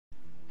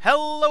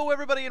Hello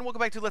everybody and welcome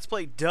back to Let's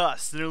Play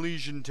Dust, an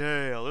Elysian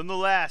Tale. In the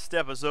last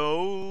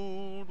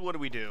episode, what did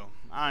we do?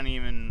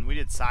 We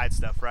did side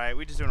stuff, right?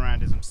 We just went around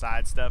and did some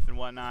side stuff and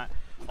whatnot.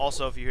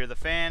 Also, if you hear the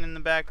fan in the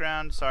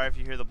background, sorry if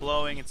you hear the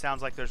blowing. It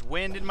sounds like there's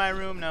wind in my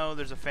room. No,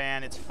 there's a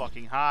fan. It's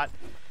fucking hot.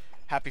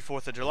 Happy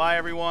 4th of July,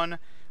 everyone.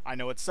 I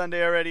know it's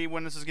Sunday already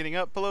when this is getting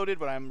uploaded,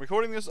 but I'm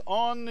recording this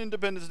on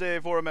Independence Day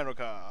for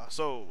America.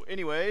 So,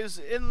 anyways,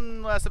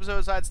 in the last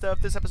episode, side stuff,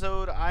 this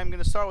episode, I'm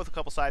going to start with a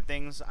couple side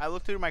things. I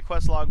looked through my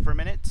quest log for a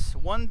minute.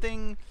 One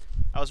thing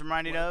I was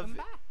reminded of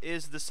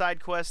is the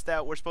side quest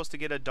that we're supposed to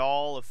get a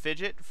doll of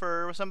Fidget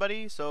for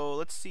somebody. So,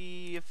 let's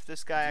see if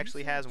this guy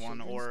actually has one,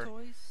 or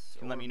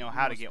can let me know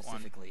how to get one.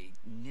 Specifically,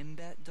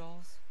 Nimbat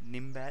dolls?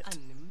 Nimbat? A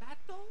Nimbat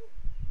doll?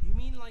 You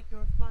mean like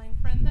your flying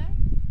friend there?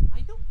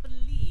 I don't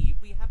believe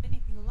we have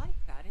anything like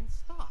that in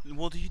stock.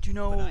 Well, do you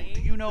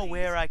know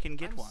where I can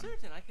get one? I'm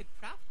certain I could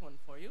craft one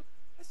for you,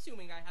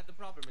 assuming I had the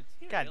proper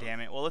materials. God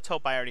damn it. Well, let's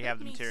hope I already have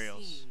the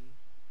materials. See.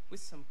 With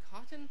some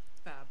cotton,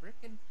 fabric,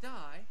 and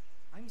dye,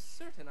 I'm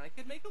certain I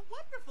could make a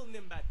wonderful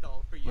Nimbat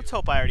doll for you. Let's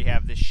hope I already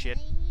have this shit.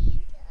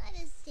 I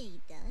gotta say,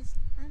 Dust,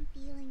 I'm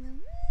feeling a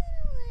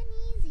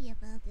little uneasy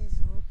about this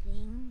whole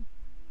thing.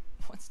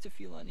 What's to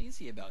feel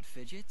uneasy about,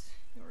 Fidget?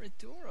 You're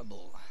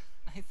adorable.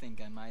 I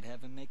think I might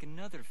have him make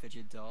another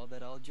Fidget doll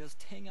that I'll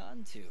just hang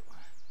on to.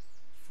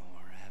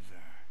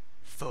 Forever.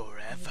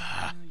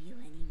 I don't know you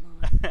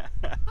anymore.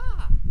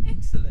 Ah,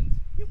 excellent.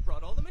 You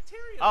brought all the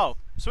materials. Oh,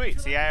 sweet.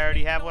 Shall See, I I already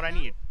make have it what all I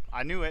now? need.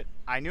 I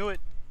knew it.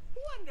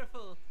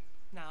 Wonderful.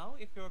 Now,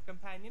 if your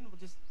companion will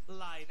just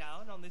lie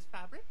down on this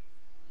fabric.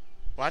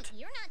 What?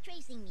 You're not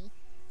tracing me.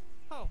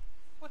 Oh,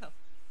 well,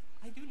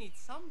 I do need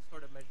some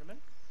sort of measurement.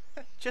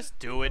 Just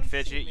We do it, don't see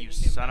Fidget, many you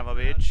son of a Nimbats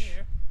around bitch.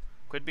 here.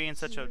 Quit being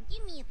such Here, a...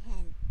 give me a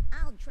pen.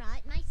 I'll draw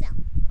it myself.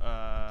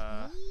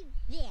 Okay,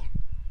 there.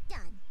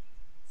 Done.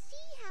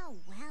 See how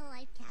well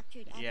I've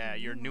captured every Yeah,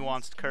 your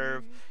nuanced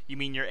curve. You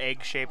mean your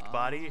egg-shaped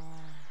body?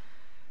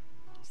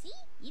 See?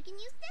 You can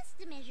use this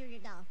to measure your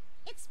doll.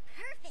 It's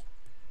perfect.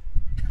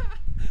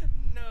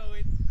 No,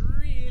 it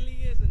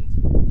really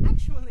isn't.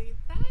 Actually,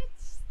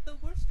 that's the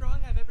worst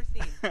drawing I've ever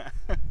seen.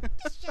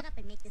 Just shut up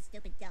and make this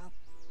stupid doll.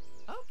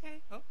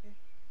 Okay.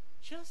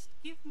 Just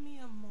give me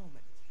a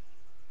moment.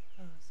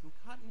 Some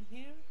cotton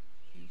here,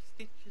 a few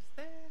stitches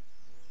there.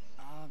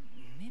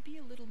 Maybe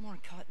a little more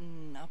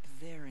cotton up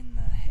there in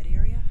the head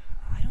area?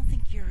 I don't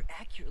think you're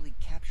accurately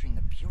capturing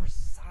the pure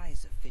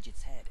size of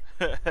Fidget's head.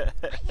 My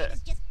head is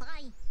just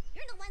fine.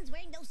 You're the ones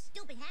wearing those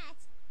stupid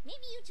hats.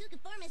 Maybe you two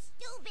could form a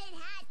stupid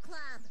hat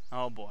club.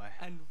 Oh, boy.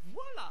 And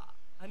voila!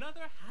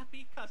 Another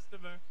happy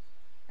customer.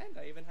 And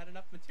I even had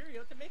enough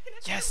material to make an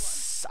extra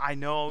Yes! I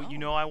know. You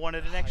Oh, know I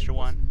wanted an extra I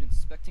one. wasn't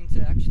expecting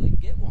to actually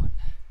get one.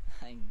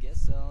 I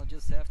guess I'll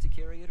just have to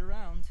carry it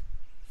around.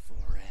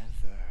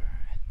 Forever.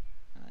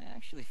 I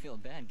actually feel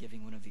bad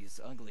giving one of these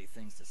ugly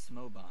things to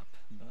Smobop,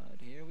 but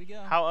here we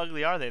go. How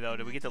ugly are they, though?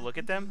 Did we get to look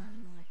at them?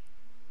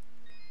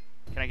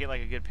 Can I get,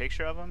 like, a good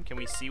picture of them? Can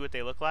we see what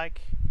they look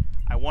like?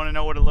 I want to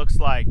know what it looks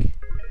like.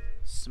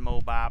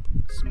 Smobop,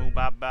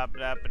 smoobop, bop,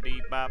 bop,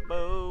 deep, bop,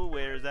 bo.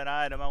 Where's that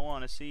item? I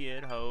want to see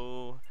it,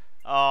 ho.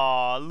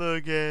 Aw,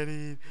 look at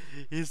it.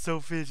 It's so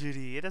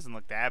fidgety. It doesn't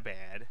look that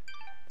bad.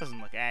 Doesn't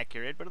look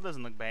accurate, but it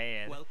doesn't look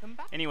bad. Welcome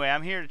back. Anyway,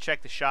 I'm here to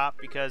check the shop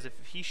because if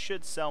he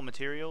should sell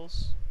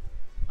materials,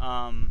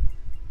 the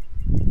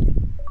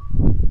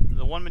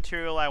one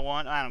material I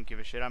want, I don't give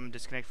a shit. I'm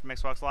disconnected from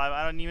Xbox Live.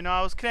 I don't even know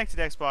I was connected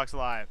to Xbox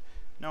Live.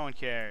 No one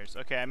cares.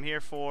 Okay, I'm here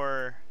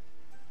for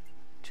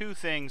 2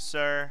 things,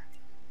 sir.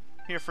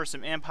 I'm here for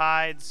some imp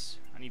hides.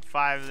 I need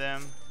 5 of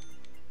them,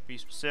 to be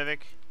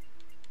specific.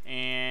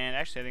 And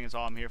actually, I think that's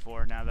all I'm here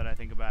for now that I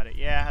think about it.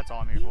 Yeah, that's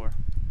all I'm here for.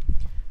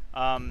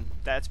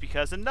 That's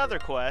because another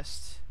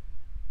quest.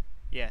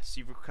 Yes,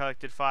 you've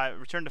collected 5.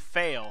 Return to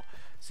Fail.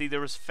 See, there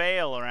was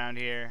Fail around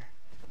here.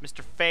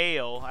 Mr.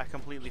 Fail, I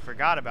completely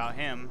forgot about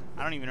him.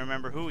 I don't even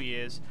remember who he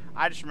is.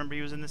 I just remember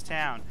he was in this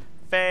town.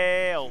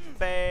 Fail,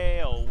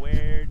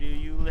 where do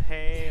you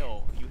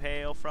hail? You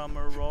hail from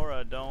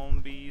Aurora,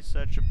 don't be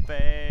such a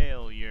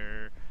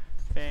failure.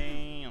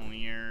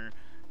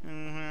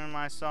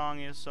 My song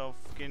is so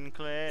fucking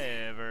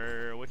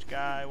clever. Which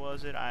guy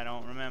was it? I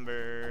don't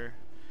remember.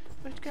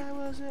 Which guy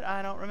was it?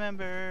 I don't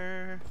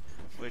remember.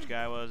 Which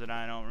guy was it?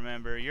 I don't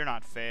remember. You're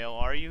not Fail,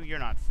 are you? You're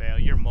not Fail.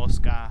 You're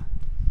Mosca.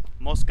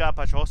 Mosca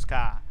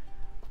Pachoska.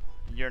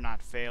 You're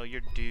not Fail.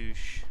 You're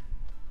douche.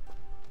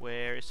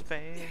 Where is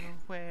Fail?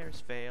 Where is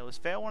Fail? Is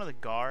Fail one of the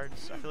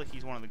guards? I feel like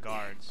he's one of the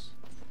guards.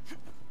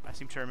 I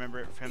seem to remember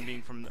it from him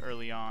being from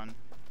early on.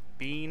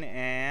 Bean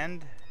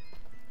and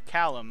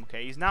Callum.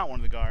 Okay, he's not one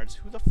of the guards.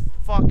 Who the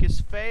fuck is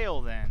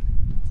Fail then?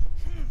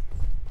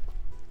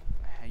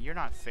 You're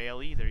not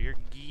Fail either. You're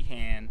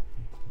Geehan.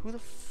 Who the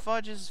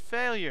fudge is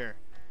Failure?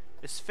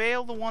 Is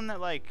Fail the one that,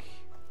 like,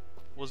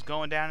 was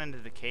going down into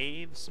the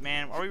caves?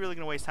 Man, are we really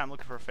going to waste time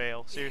looking for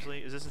Fail? Seriously?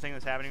 Is this the thing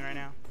that's happening right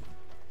now?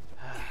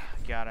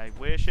 God, I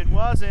wish it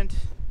wasn't.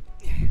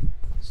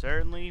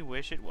 Certainly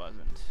wish it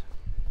wasn't.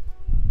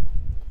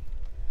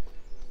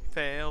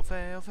 Fail,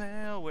 fail,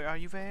 fail. Where are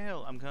you,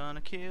 fail? I'm gonna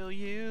kill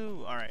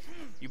you. Alright.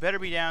 You better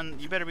be down.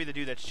 You better be the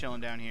dude that's chilling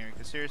down here.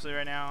 Because seriously,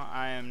 right now,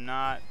 I am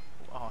not.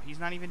 Oh, he's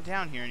not even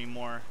down here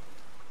anymore.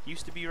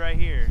 Used to be right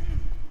here.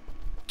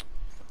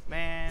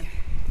 Man.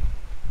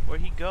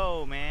 Where'd he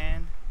go,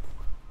 man?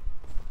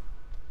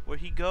 Where'd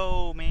he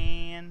go,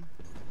 man?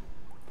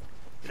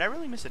 Did I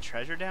really miss a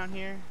treasure down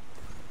here?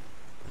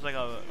 There's like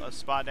a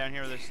spot down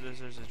here where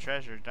there's a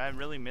treasure. Did I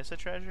really miss a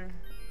treasure?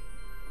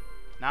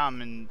 Now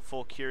I'm in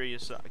full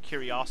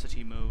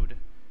curiosity mode.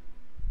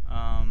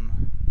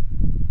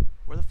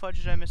 Where the fudge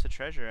did I miss a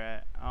treasure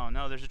at? Oh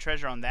no, there's a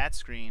treasure on that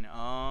screen.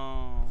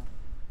 Oh,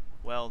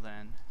 well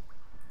then,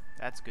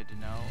 that's good to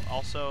know.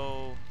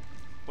 Also,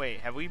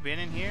 wait, have we been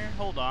in here?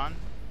 Hold on,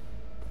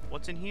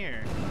 what's in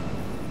here?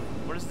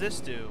 What does this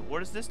do? Where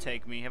does this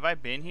take me? Have I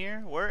been here?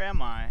 Where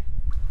am I?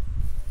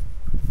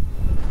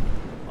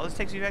 Oh, this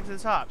takes me back to the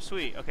top.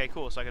 Sweet. Okay,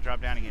 cool. So I can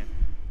drop down again.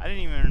 I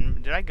didn't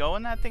even... Did I go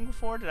in that thing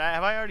before?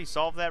 Have I already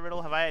solved that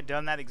riddle? Have I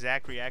done that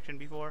exact reaction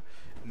before?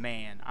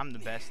 Man, I'm the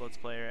best Let's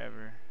Player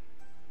ever.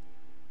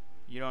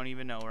 You don't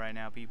even know right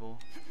now, people.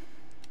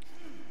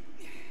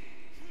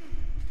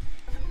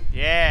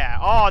 Yeah.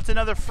 Oh, it's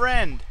another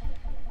friend.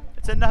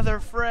 It's another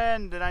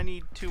friend, and I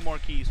need 2 more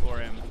keys for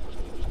him.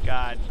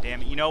 God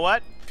damn it. You know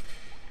what?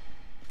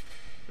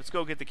 Let's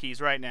go get the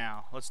keys right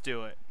now. Let's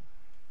do it.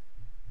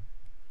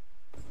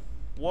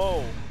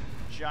 Whoa.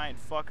 Giant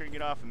fucker,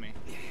 get off of me.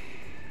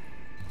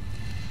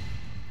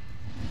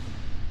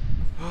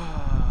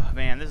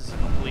 Man, this is a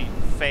complete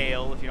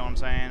fail, if you know what I'm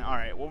saying.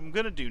 Alright, what I'm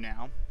gonna do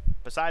now,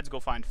 besides go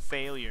find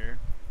Failure,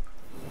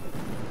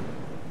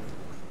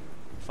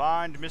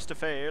 find Mr.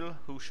 Fail,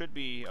 who should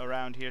be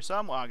around here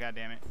somewhere. Oh, god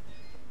damn it.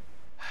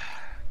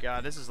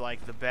 God, this is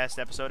like the best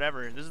episode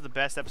ever. This is the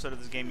best episode of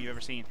this game you've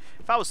ever seen.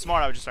 If I was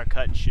smart, I would just start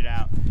cutting shit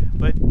out.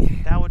 But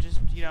that would just,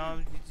 you know,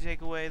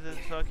 take away the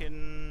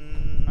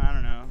fucking... I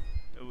don't know.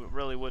 It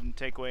really wouldn't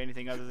take away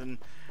anything other than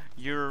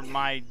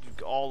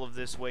all of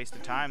this waste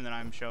of time that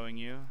I'm showing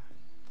you.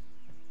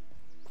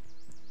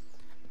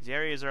 These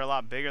areas are a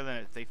lot bigger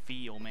than they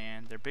feel,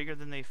 man. They're bigger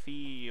than they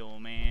feel,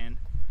 man.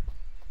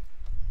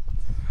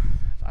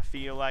 I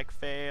feel like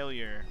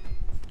failure.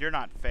 You're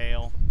not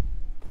fail.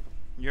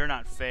 You're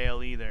not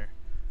Fail either.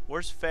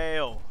 Where's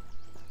Fail?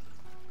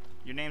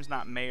 Your name's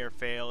not Mayor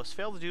Fail. Is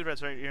Fail the dude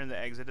that's right here in the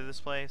exit of this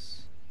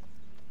place?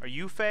 Are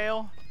you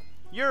Fail?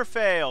 You're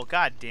Fail.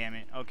 God damn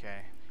it.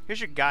 Okay. Here's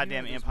your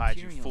goddamn imp hide,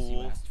 you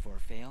fool. You asked for,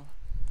 Fail.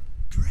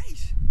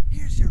 Great.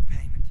 Here's your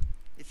payment.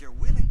 If you're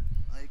willing,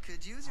 I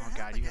could use your Oh help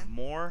god, you again. have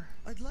more?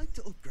 I'd like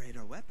to upgrade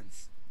our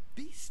weapons.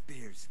 Beast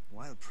spears,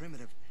 while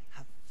primitive,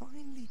 have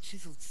finely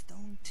chiseled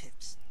stone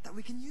tips that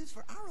we can use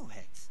for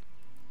arrowheads.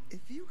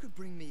 If you could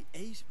bring me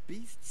 8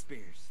 beast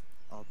spears,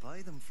 I'll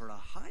buy them for a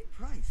high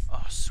price.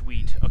 Oh,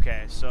 sweet.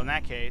 Okay, so in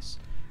that case,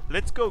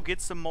 let's go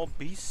get some more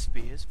beast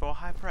spears for a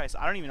high price.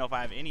 I don't even know if I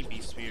have any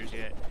beast spears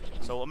yet.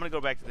 So I'm going to go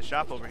back to the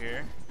shop over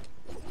here,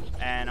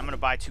 and I'm going to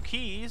buy 2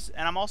 keys,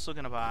 and I'm also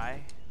going to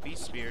buy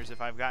beast spears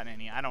if I've gotten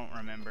any. I don't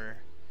remember.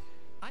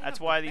 That's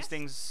why these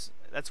things...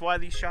 That's why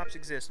these shops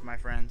exist, my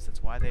friends.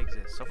 That's why they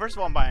exist. So first of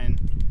all, I'm buying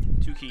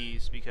 2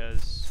 keys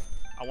because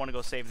I want to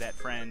go save that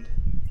friend.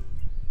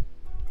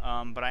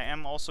 But I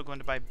am also going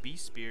to buy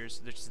beast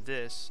spears. There's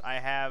this. I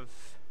have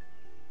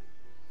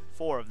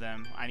 4 of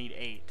them. I need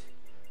 8.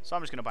 So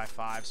I'm just going to buy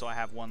 5 so I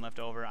have 1 left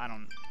over. I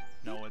don't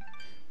know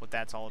what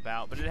that's all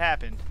about, but it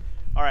happened.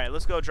 Alright,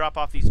 let's go drop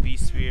off these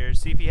beast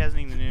spears. See if he has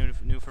anything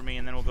new for me,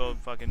 and then we'll go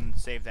fucking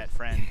save that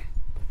friend.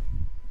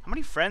 How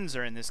many friends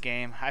are in this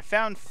game? I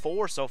found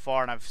 4 so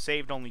far, and I've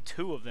saved only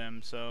 2 of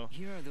them, so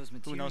Here are those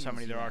who knows how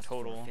many there are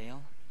total.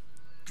 Fail.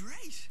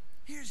 Great.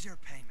 Here's your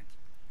payment.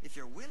 If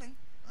you're willing,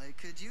 I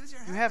could use your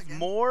help You have again.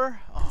 more?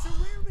 There's Oh.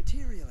 a rare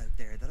material out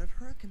there that I've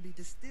heard can be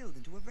distilled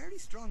into a very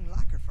strong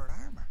lacquer for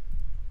armor.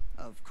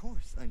 Of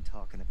course, I'm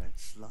talking about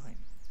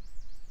slime.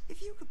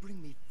 If you could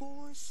bring me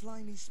 4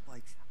 slimy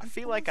spikes... I and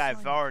feel 4 like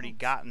I've slimy already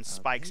coats, gotten I'll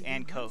spikes pay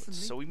and you coats,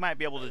 handsomely. so we might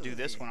be able to do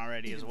this one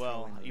already as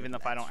well, even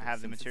if I don't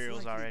have the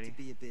materials already. To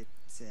be a bit,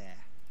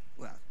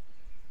 well,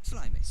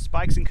 slimy.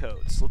 Spikes and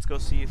coats. Let's go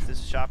see if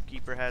this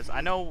shopkeeper has...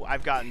 I know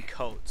I've gotten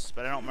coats,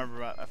 but I don't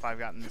remember if I've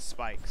gotten the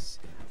spikes.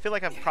 I feel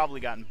like I've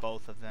probably gotten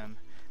both of them.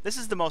 This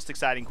is the most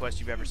exciting quest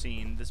you've ever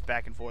seen, this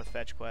back and forth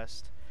fetch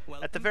quest.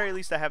 At the very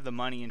least, I have the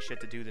money and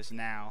shit to do this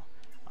now.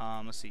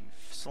 Let's see.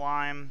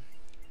 Slime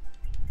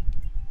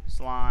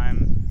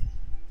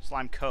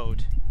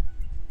coat.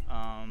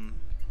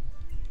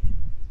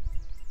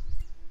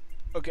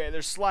 Okay,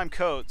 there's slime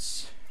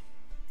coats,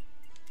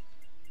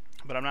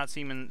 but I'm not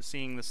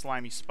seeing the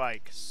slimy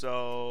spike.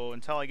 So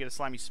until I get a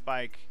slimy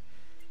spike,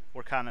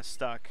 we're kind of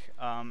stuck.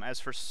 As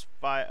for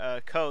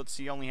coats,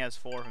 he only has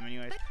 4 of them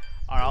anyways.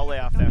 Alright, I'll lay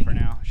off that for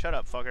now. Shut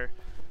up, fucker.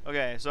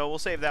 Okay, so we'll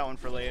save that one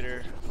for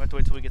later. We'll have to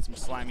wait till we get some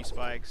slimy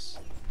spikes.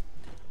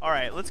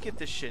 Alright, let's get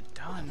this shit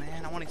done,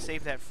 man. I want to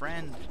save that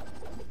friend.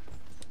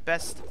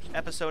 Best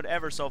episode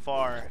ever so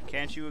far.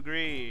 Can't you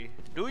agree?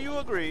 Do you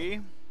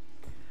agree?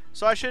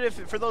 So I should have,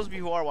 for those of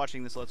you who are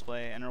watching this Let's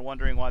Play and are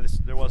wondering why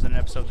there wasn't an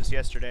episode this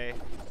yesterday,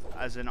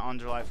 as in on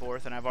July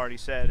 4th, and I've already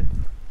said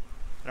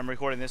that I'm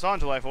recording this on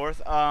July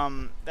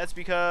 4th. That's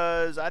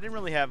because I didn't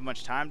really have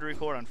much time to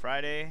record on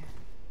Friday.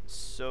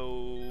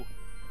 So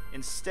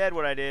instead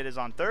what I did is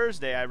on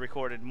Thursday I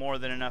recorded more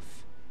than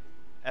enough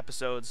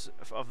episodes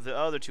of the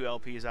other 2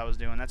 LPs I was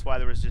doing. That's why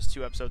there was just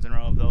 2 episodes in a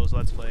row of those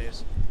Let's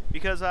Plays,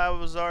 because I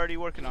was already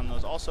working on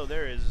those. Also,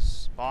 there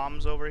is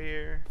bombs over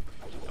here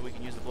that we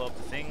can use to blow up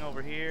the thing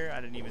over here. I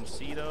didn't even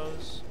see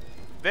those.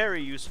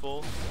 Very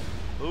useful.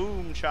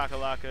 Boom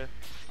chakalaka.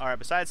 Alright,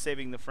 besides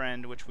saving the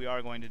friend, which we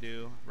are going to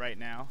do right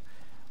now,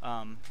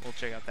 we'll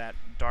check out that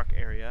dark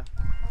area.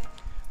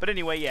 But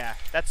anyway, yeah,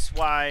 that's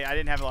why I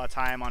didn't have a lot of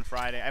time on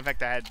Friday. In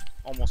fact, I had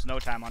almost no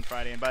time on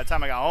Friday, and by the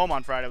time I got home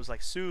on Friday, it was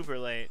like super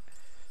late.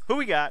 Who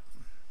we got?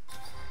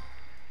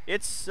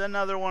 It's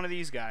another one of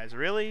these guys.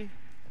 Really?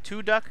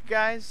 2 duck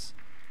guys?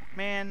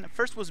 Man,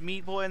 first was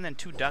Meat Boy and then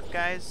 2 duck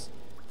guys?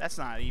 That's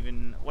not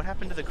even... What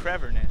happened to the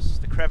cleverness?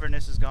 The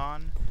cleverness is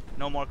gone?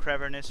 No more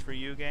cleverness for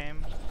you,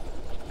 game?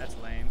 That's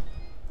lame.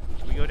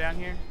 Can we go down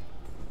here?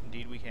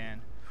 Indeed we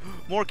can.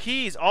 More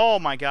keys! Oh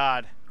my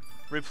god.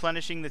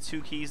 Replenishing the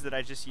 2 keys that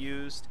I just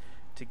used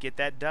to get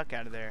that duck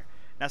out of there.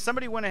 Now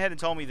somebody went ahead and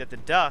told me that the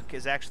duck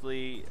is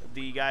actually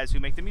the guys who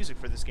make the music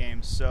for this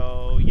game,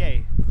 so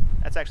yay.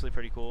 That's actually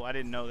pretty cool. I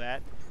didn't know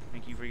that.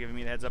 Thank you for giving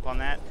me the heads up on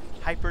that.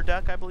 Hyper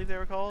Duck, I believe they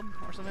were called,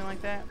 or something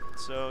like that.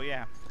 So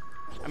yeah.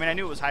 I mean, I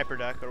knew it was Hyper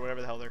Duck, or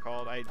whatever the hell they're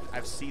called. I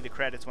see the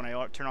credits when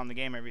I turn on the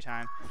game every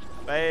time.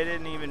 But it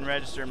didn't even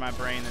register in my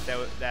brain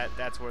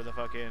that's where the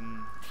fucking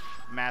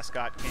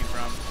mascot came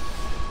from.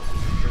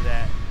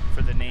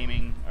 For the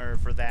naming, or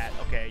for that.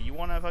 Okay, you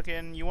wanna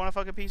fucking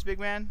piece, big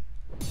man?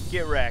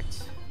 Get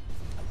wrecked.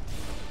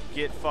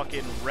 Get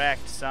fucking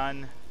wrecked,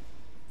 son.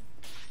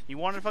 You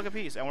wanted a fucking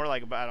piece, and we're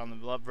like about on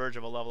the verge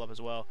of a level up as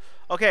well.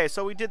 Okay,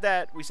 so we did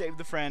that. We saved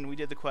the friend. We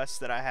did the quests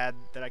that I had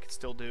that I could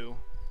still do.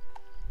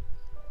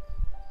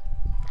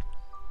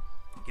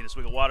 Get a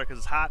swig of water because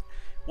it's hot.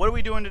 What are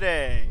we doing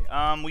today?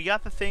 We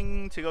got the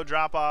thing to go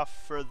drop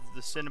off for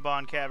the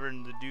Cinnabon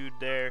Cavern, the dude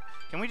there.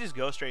 Can we just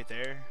go straight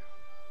there?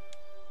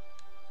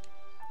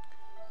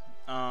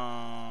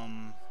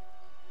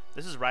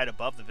 This is right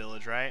above the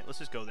village, right? Let's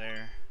just go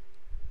there.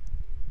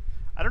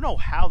 I don't know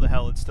how the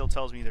hell it still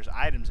tells me there's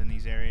items in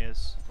these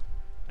areas.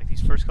 Like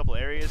these first couple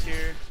areas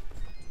here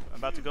I'm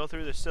about to go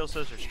through, there still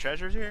says there's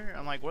treasures here.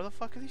 I'm like, where the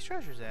fuck are these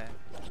treasures at?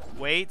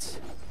 Wait.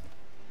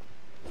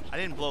 I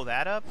didn't blow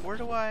that up? Where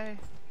do I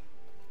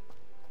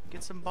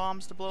get some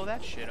bombs to blow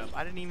that shit up?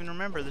 I didn't even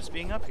remember this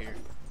being up here.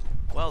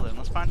 Well then,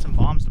 let's find some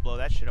bombs to blow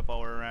that shit up while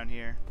we're around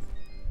here.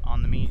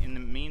 In the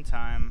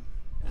meantime,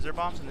 is there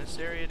bombs in this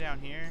area down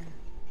here?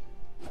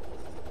 I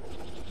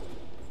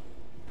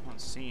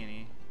don't see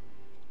any.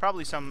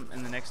 Probably some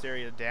in the next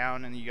area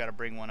down, and you gotta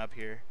bring one up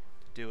here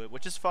to do it,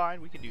 which is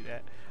fine. We can do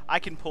that. I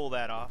can pull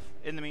that off.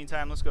 In the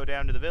meantime, let's go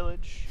down to the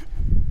village,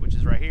 which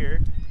is right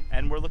here,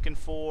 and we're looking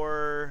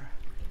for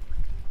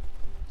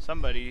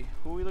somebody.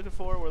 Who are we looking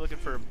for? We're looking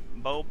for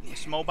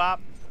Smobop,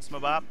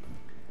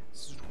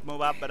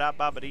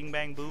 Bading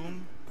Bang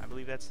Boom. I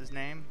believe that's his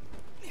name.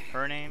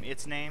 Her name,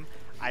 its name.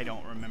 I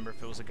don't remember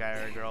if it was a guy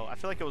or a girl. I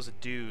feel like it was a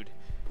dude.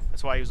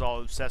 That's why he was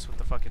all obsessed with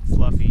the fucking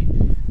Fluffy.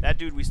 That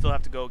dude, we still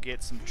have to go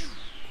get some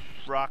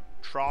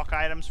truck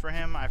items for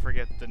him. I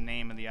forget the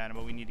name of the item,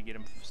 but we need to get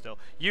him still.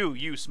 You,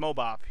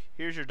 Smobop.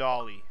 Here's your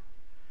dolly.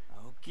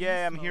 Okay,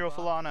 yeah, I'm Smobop. Hero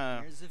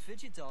Falana. Here's a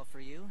fidget doll for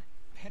you.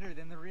 Better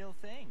than the real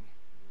thing.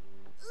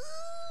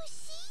 Ooh,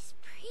 she's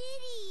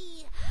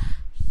pretty.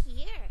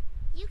 Here,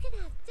 you can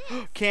have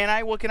this. Can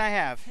I? What can I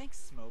have?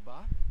 Thanks,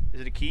 Smobop. Is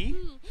it a key?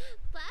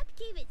 Bob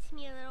gave it to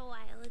me a little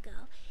while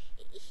ago.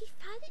 He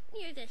found it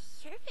near the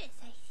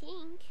surface, I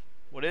think.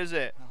 What is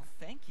it? Well,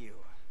 thank you.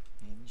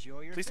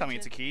 Enjoy your Please tell me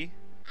it's a key.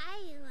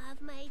 I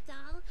love my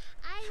doll.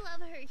 I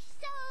love her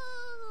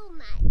so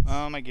much.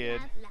 Oh my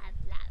god. Love, love,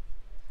 love.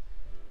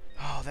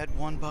 Oh, that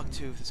one buck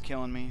tooth is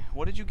killing me.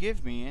 What did you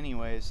give me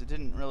anyways? It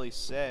didn't really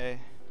say.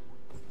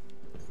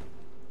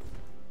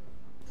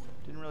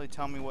 Didn't really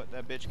tell me what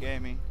that bitch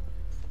gave me.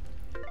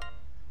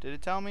 Did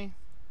it tell me?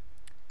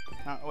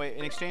 Wait,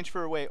 in exchange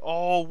for, wait.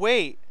 Oh,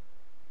 wait.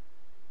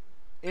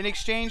 In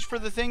exchange for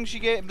the thing she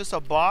gave us, a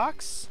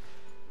box?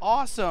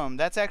 Awesome.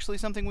 That's actually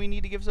something we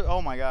need to give.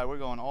 Oh my god, we're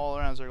going all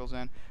around circles,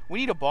 man. We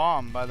need a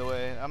bomb, by the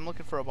way. I'm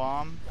looking for a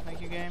bomb.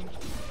 Thank you, game.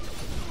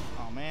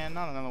 Oh man,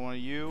 not another one of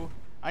you.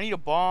 I need a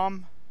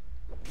bomb.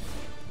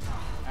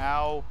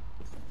 Ow.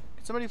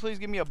 Can somebody please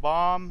give me a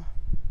bomb?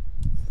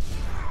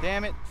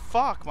 Damn it.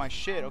 Fuck my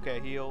shit. Okay,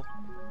 heal.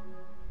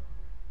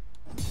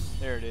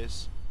 There it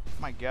is.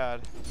 My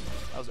god.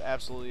 That was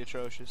absolutely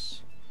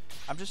atrocious.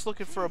 I'm just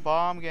looking for a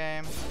bomb,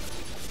 game.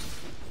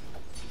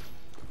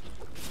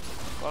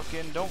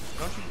 Fucking don't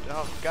you,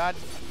 oh god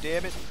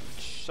damn it,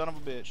 son of a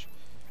bitch.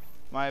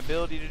 My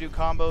ability to do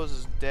combos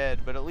is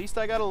dead, but at least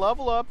I got a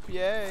level up,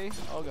 yay.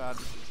 Oh god.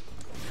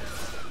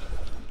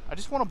 I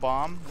just want a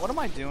bomb. What am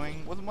I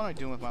doing? What am I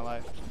doing with my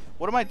life?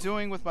 What am I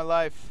doing with my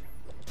life?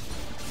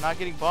 I'm not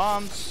getting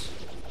bombs.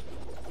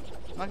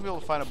 I'm not gonna be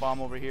able to find a bomb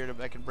over here that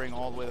I can bring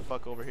all the way the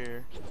fuck over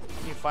here.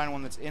 I need to find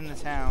one that's in the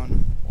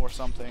town or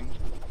something.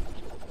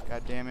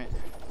 God damn it.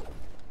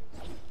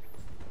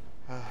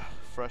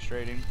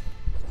 Frustrating.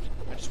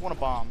 I just want a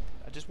bomb.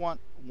 I just want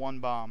one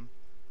bomb.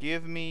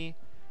 Give me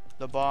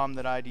the bomb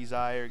that I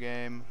desire,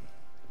 game.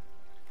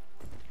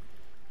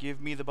 Give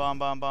me the bomb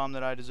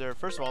that I deserve.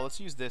 First of all, let's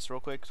use this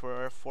real quick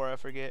before I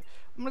forget.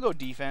 I'm gonna go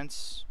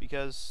defense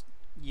because,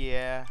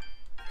 yeah,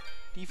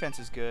 defense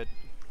is good.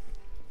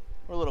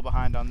 We're a little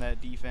behind on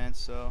that defense,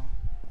 so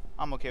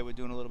I'm okay with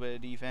doing a little bit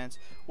of defense.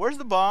 Where's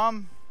the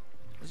bomb?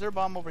 Is there a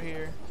bomb over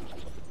here?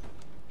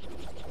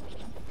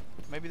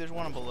 Maybe there's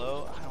one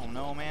below. I don't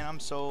know, man. I'm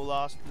so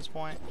lost at this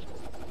point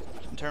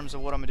in terms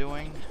of what I'm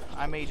doing.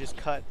 I may just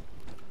cut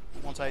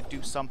once I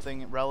do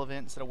something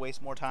relevant instead of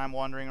waste more time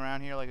wandering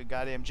around here like a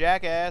goddamn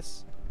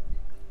jackass.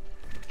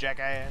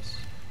 Jackass.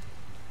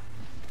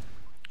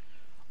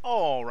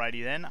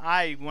 Alrighty then.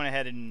 I went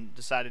ahead and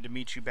decided to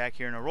meet you back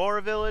here in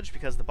Aurora Village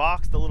because the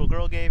box the little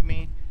girl gave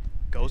me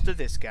goes to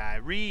this guy.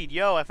 Reed,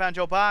 yo, I found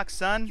your box,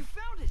 son. You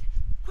found it!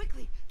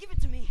 Quickly, give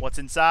it to me! What's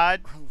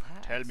inside?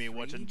 Relax, Tell me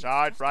what's Reed.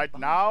 inside right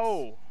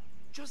now.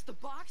 Just the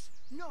box?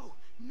 No,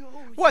 no.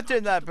 it's What's not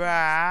in the just the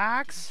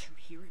box? Didn't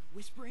you hear it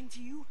whispering to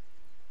you?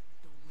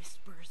 The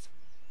whispers.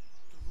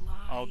 The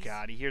lies. Oh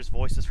god, he hears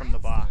voices from the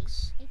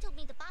box. They told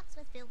me the box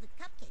was filled with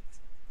cupcakes.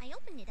 I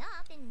opened it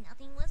up and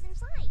nothing was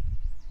inside.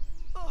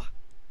 Oh,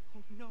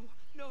 oh no,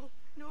 no,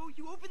 no,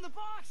 you opened the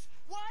box!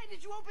 Why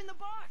did you open the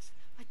box?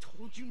 I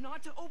told you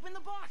not to open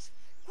the box!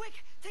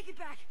 Quick, take it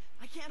back!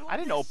 I can't hold I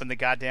didn't this. open the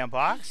goddamn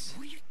box.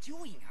 What are you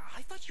doing?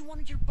 I thought you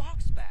wanted your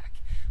box back.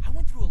 I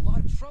went through a lot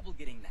of trouble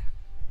getting that.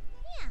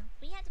 Yeah,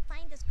 we had to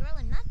find this girl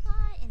in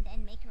Mudpaw and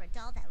then make her a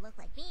doll that looked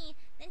like me,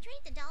 then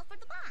trade the doll for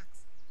the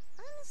box.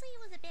 Honestly,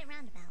 it was a bit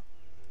roundabout.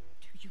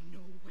 Do you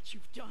know what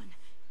you've done?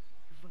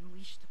 You've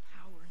unleashed the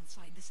power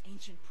inside this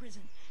ancient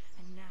prison,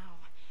 and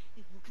now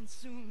it will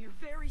consume your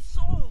very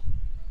soul.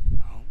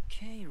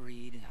 Okay,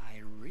 Reed,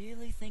 I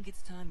really think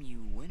it's time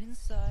you went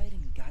inside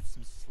and got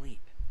some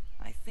sleep.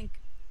 I think...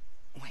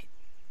 Wait,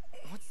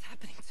 what's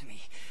happening to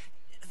me?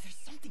 There's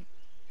something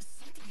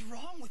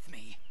wrong with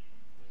me.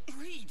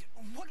 Reed,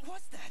 what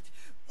was that?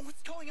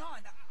 What's going on?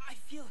 I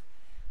feel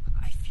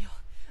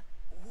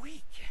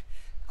weak.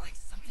 Like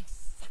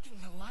something's sucking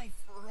the life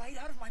right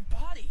out of my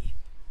body.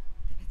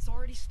 Then it's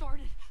already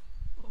started.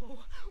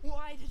 Oh,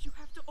 why did you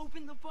have to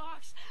open the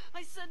box?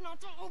 I said not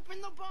to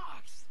open the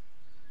box.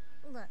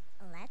 Look,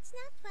 let's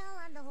not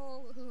dwell on the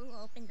whole who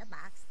opened the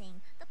box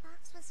thing. The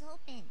box was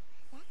open.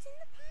 That's in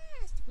the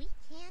past. We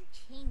can't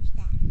change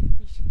that.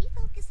 We should be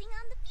focusing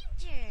on the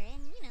future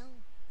and, you know,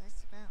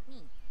 less about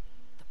me.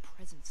 The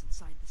presence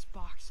inside this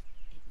box,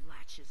 it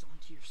latches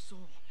onto your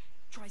soul,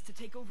 tries to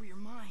take over your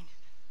mind.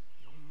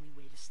 The only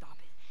way to stop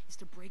it is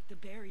to break the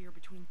barrier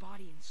between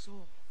body and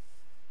soul.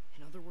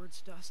 In other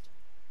words, Dust,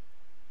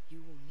 you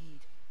will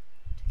need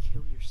to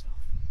kill yourself.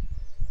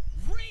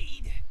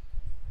 Reed!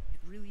 It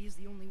really is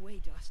the only way,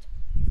 Dust.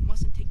 You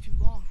mustn't take too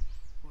long,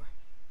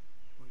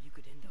 or you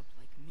could end up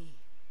like me.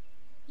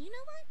 You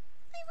know what?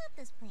 I love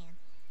this plan.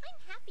 I'm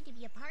happy to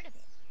be a part of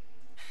it.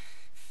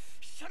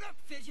 Shut up,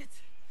 Fidget!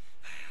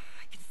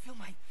 I can feel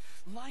my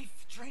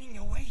life draining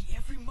away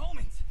every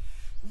moment.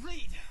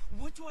 Reed,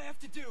 what do I have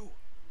to do?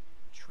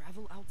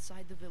 Travel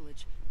outside the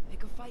village,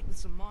 pick a fight with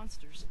some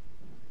monsters,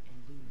 and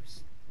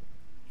lose.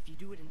 If you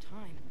do it in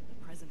time,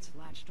 the presence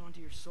latched onto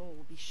your soul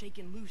will be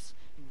shaken loose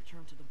and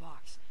return to the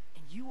box,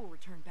 and you will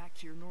return back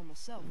to your normal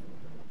self.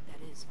 That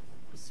is,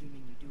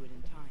 assuming you do it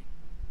in time.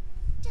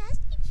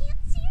 Just, you can't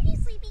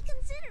seriously be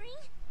considering.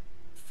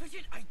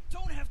 Fidget, I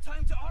don't have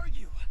time to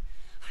argue.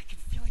 I can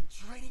feel it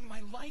draining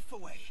my life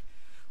away.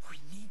 We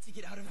need to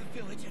get out of the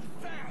village and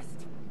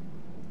fast.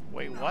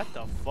 Wait, what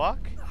the fuck?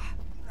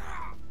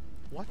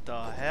 What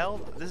the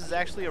hell? This is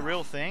actually a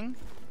real thing?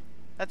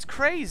 That's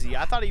crazy.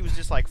 I thought he was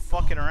just like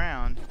fucking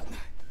around.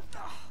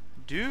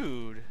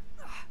 Dude.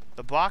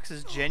 The box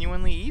is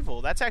genuinely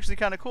evil. That's actually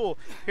kind of cool.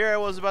 Here I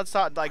was about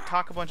to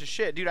talk a bunch of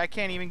shit. Dude, I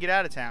can't even get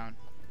out of town.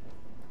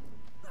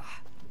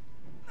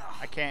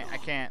 I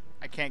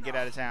can't get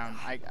out of town.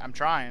 I'm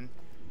trying.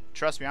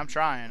 Trust me, I'm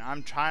trying.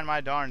 I'm trying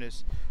my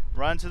darndest.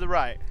 Run to the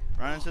right.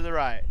 Run to the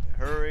right.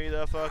 Hurry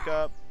the fuck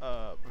up.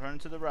 Run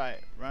to the right.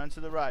 Run to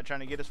the right.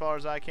 Trying to get as far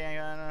as I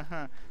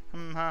can.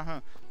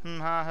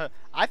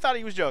 I thought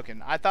he was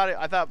joking. I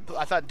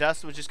thought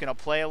Dust was just gonna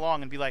play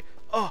along and be like,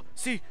 "Oh,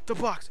 see the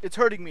box. It's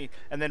hurting me,"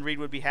 and then Reed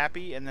would be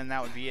happy, and then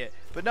that would be it.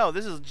 But no,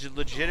 this is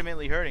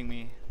legitimately hurting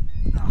me.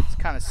 It's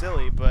kind of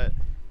silly, but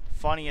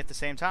funny at the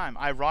same time.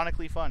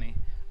 Ironically funny.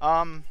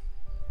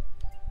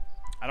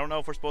 I don't know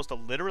if we're supposed to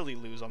literally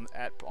lose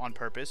on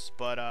purpose,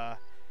 but I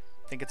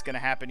think it's gonna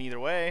happen either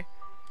way.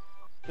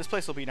 This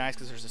place will be nice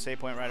because there's a save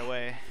point right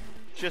away,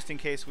 just in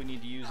case we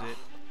need to use it.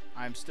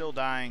 I'm still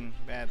dying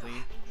badly.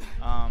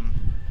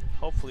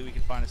 Hopefully we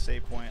can find a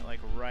save point like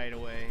right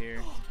away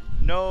here.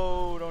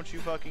 No, don't you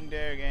fucking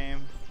dare,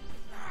 game.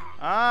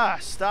 Ah,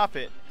 stop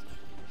it.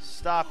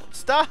 Stop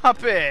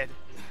it.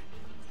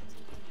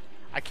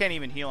 I can't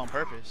even heal on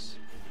purpose.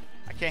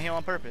 I can't heal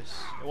on purpose.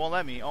 It won't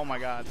let me. Oh my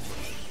god.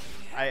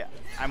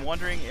 I'm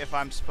wondering if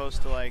I'm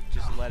supposed to like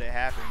just let it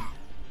happen.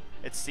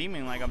 It's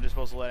seeming like I'm just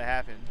supposed to let it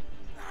happen.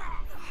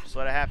 Just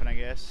let it happen, I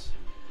guess.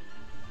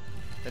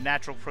 The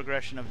natural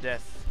progression of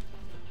death.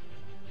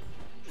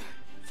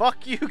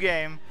 Fuck you,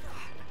 game.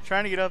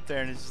 Trying to get up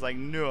there and it's just like,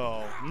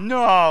 no.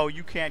 No,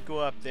 you can't go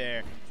up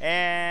there.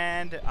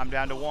 And I'm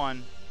down to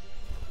 1.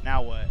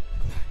 Now what?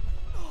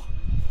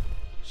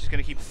 She's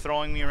gonna keep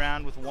throwing me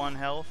around with 1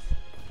 health.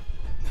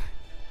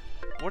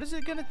 What is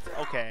it gonna...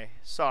 Okay,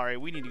 sorry.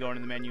 We need to go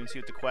into the menu and see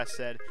what the quest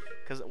said.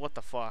 Because, what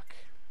the fuck?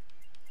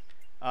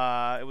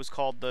 It was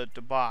called the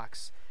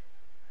box.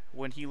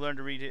 When he learned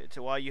to read it,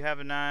 while you have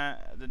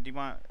the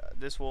demon,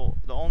 this will...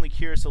 The only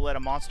cure is to let a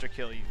monster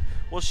kill you.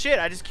 Well, shit,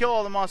 I just kill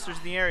all the monsters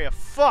in the area.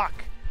 Fuck!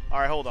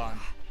 Alright, hold on.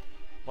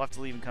 We'll have to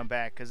leave and come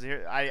back. Because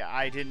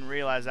I didn't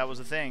realize that was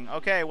a thing.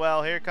 Okay,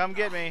 well, here, come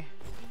get me.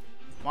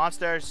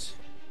 Monsters.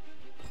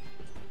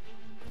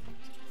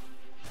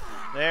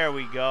 There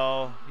we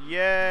go.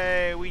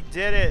 Yay, we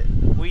did it.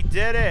 We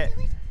did it.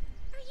 Are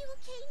you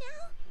okay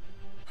now?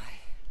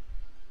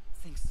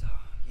 I think so,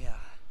 yeah.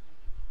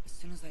 As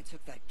soon as I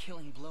took that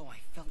killing blow, I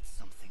felt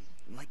something.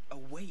 Like a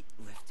weight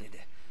lifted.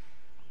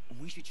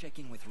 We should check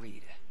in with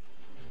Reed.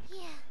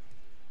 Yeah.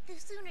 The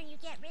sooner you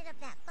get rid of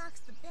that box,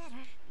 the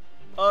better.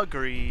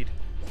 Agreed.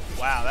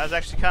 Wow, that was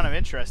actually kind of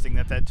interesting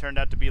that turned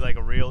out to be like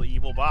a real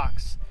evil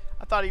box.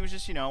 I thought he was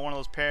just, you know, one of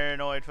those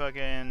paranoid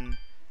fucking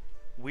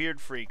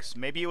weird freaks.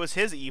 Maybe it was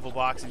his evil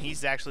box and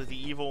he's actually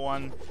the evil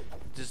one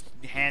just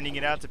handing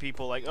it out to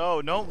people like,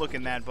 oh, don't look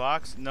in that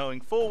box, knowing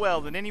full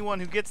well that anyone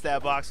who gets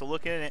that box will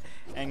look in it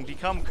and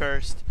become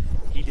cursed.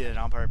 He did it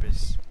on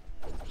purpose.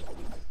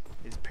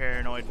 His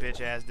paranoid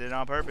bitch ass did it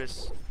on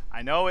purpose.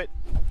 I know it.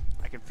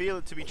 I can feel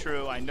it to be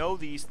true. I know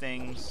these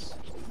things.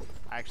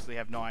 I actually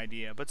have no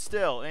idea. But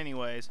still,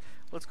 anyways,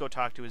 let's go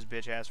talk to his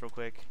bitch ass real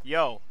quick.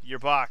 Yo, your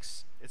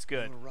box. It's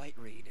good. You're right,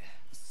 Reed.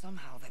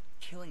 Somehow that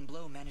killing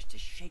blow managed to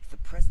shake the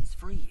presence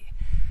free.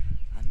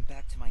 I'm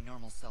back to my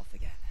normal self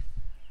again.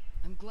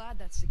 I'm glad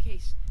that's the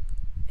case.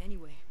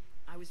 Anyway,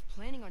 I was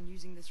planning on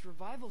using this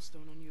revival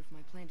stone on you if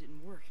my plan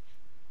didn't work.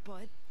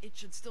 But it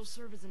should still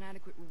serve as an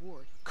adequate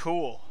reward.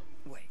 Cool.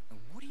 Wait,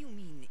 what do you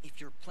mean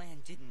if your plan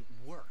didn't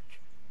work?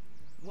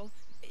 Well,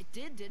 it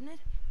did, didn't it?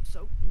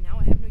 So now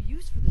I have no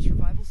use for this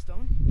revival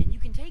stone, and you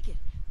can take it.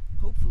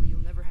 Hopefully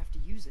you'll never have to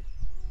use it.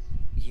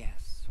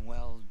 Yes,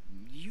 well,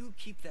 you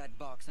keep that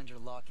box under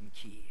lock and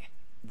key.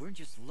 We're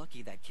just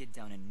lucky that kid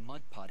down in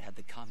Mudpot had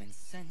the common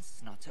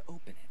sense not to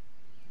open it.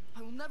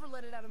 I will never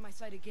let it out of my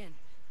sight again.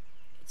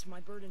 It's my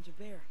burden to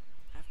bear,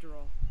 after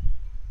all.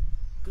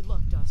 Good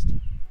luck, Dust.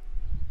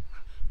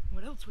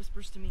 What else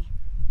whispers to me?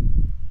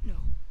 No.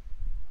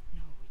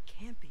 No, it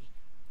can't be.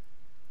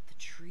 The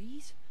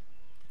trees?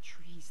 The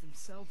trees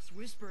themselves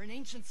whisper an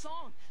ancient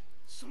song.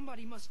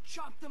 Somebody must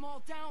chop them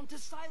all down to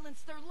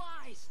silence their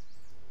lies.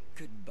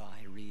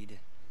 Goodbye, Reed.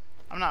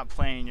 I'm not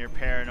playing your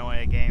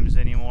paranoia games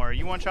anymore.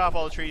 You want to chop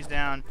all the trees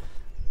down?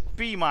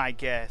 Be my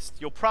guest.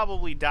 You'll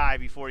probably die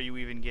before you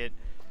even get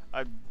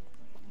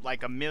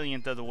like a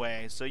millionth of the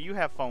way. So you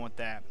have fun with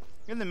that.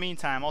 In the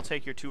meantime, I'll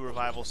take your 2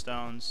 revival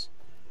stones.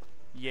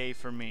 Yay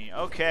for me.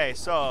 Okay,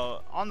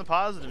 so on the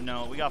positive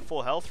note, we got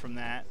full health from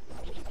that.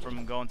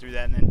 From going through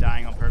that and then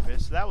dying on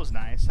purpose. So that was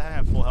nice. I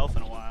haven't had full health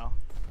in a while.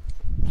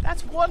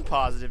 That's one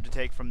positive to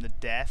take from the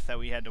death that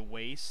we had to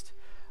waste.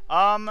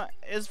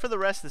 As for the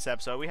rest of this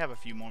episode, we have a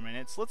few more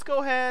minutes. Let's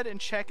go ahead and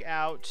check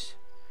out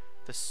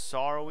the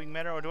Sorrowing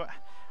Meadow. Or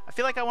I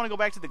feel like I want to go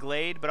back to the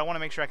Glade, but I want to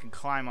make sure I can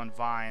climb on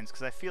vines,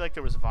 because I feel like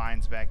there was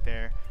vines back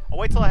there. I'll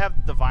wait till I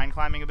have the vine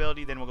climbing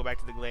ability, then we'll go back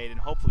to the Glade and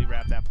hopefully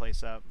wrap that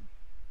place up.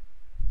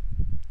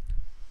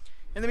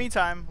 In the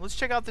meantime, let's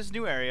check out this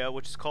new area,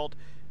 which is called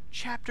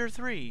Chapter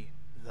 3,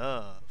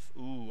 Love.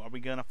 Ooh, are we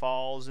gonna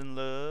falls in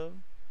love?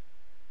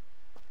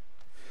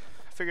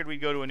 I figured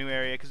we'd go to a new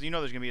area, because you know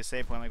there's gonna be a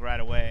save point like right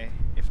away,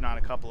 if not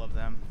a couple of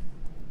them.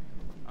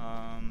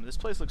 This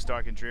place looks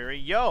dark and dreary.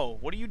 Yo,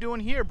 what are you doing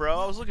here, bro?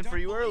 I was looking for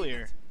you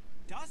earlier.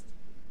 Dust?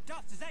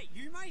 Dust, is that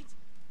you, mate?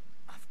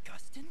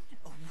 Augustine?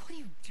 Oh, what are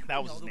you doing?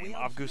 That was all his the way name, out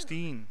here?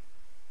 Augustine.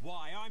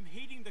 Why, I'm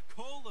heeding the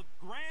call of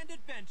grand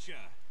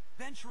adventure,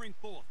 venturing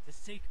forth to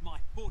seek my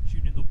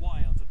fortune in the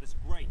wilds of this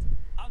great,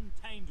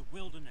 untamed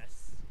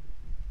wilderness.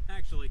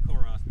 Actually,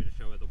 Cora asked me to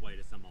show her the way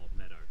to some old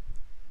meadow.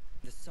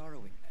 The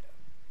Sorrowing Meadow.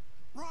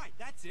 Right,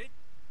 that's it.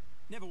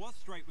 Never was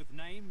straight with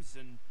names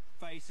and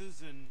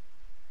faces and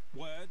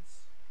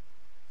words.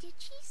 Did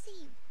she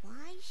say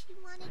why she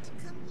wanted to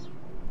come here?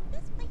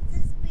 This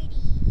place is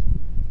pretty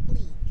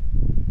bleak.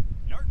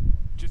 Nope,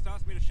 just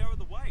asked me to show her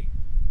the way.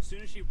 As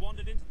soon as she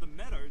wandered into the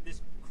meadow,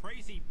 this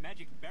crazy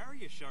magic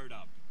barrier showed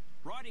up.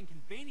 Right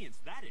inconvenience,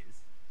 that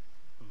is.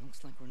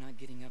 Looks like we're not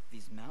getting up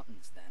these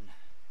mountains then.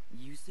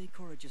 You say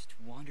Cora just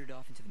wandered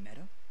off into the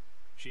meadow?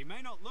 She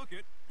may not look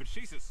it, but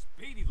she's a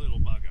speedy little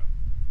bugger.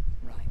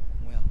 Right,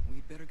 well,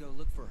 we'd better go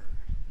look for her.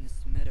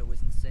 This meadow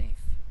isn't safe.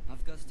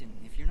 Augustine,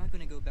 if you're not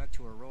going to go back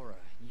to Aurora,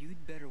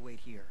 you'd better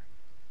wait here.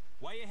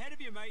 Way ahead of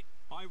you, mate.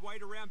 I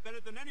wait around better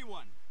than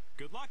anyone.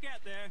 Good luck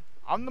out there.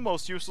 I'm the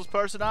most useless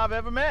person I've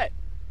ever met.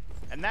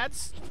 And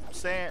that's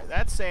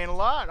saying a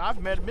lot.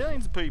 I've met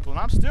millions of people, and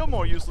I'm still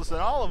more useless than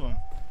all of them.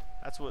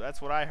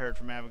 That's what I heard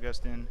from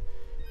Augustine.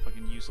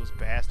 Fucking useless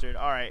bastard.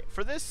 Alright,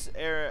 for this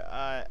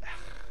era,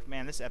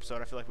 man, this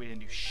episode, I feel like we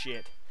didn't do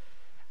shit.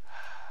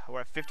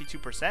 We're at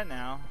 52%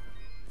 now,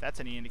 if that's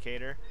any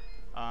indicator.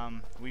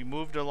 We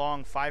moved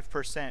along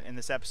 5% in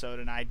this episode,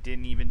 and I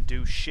didn't even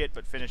do shit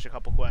but finish a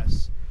couple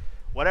quests.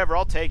 Whatever,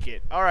 I'll take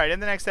it. Alright, in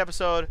the next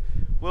episode,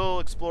 we'll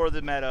explore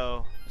the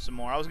meadow some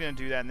more. I was going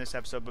to do that in this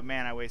episode, but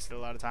man, I wasted a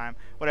lot of time.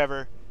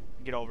 Whatever,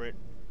 get over it.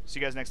 See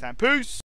you guys next time. Peace!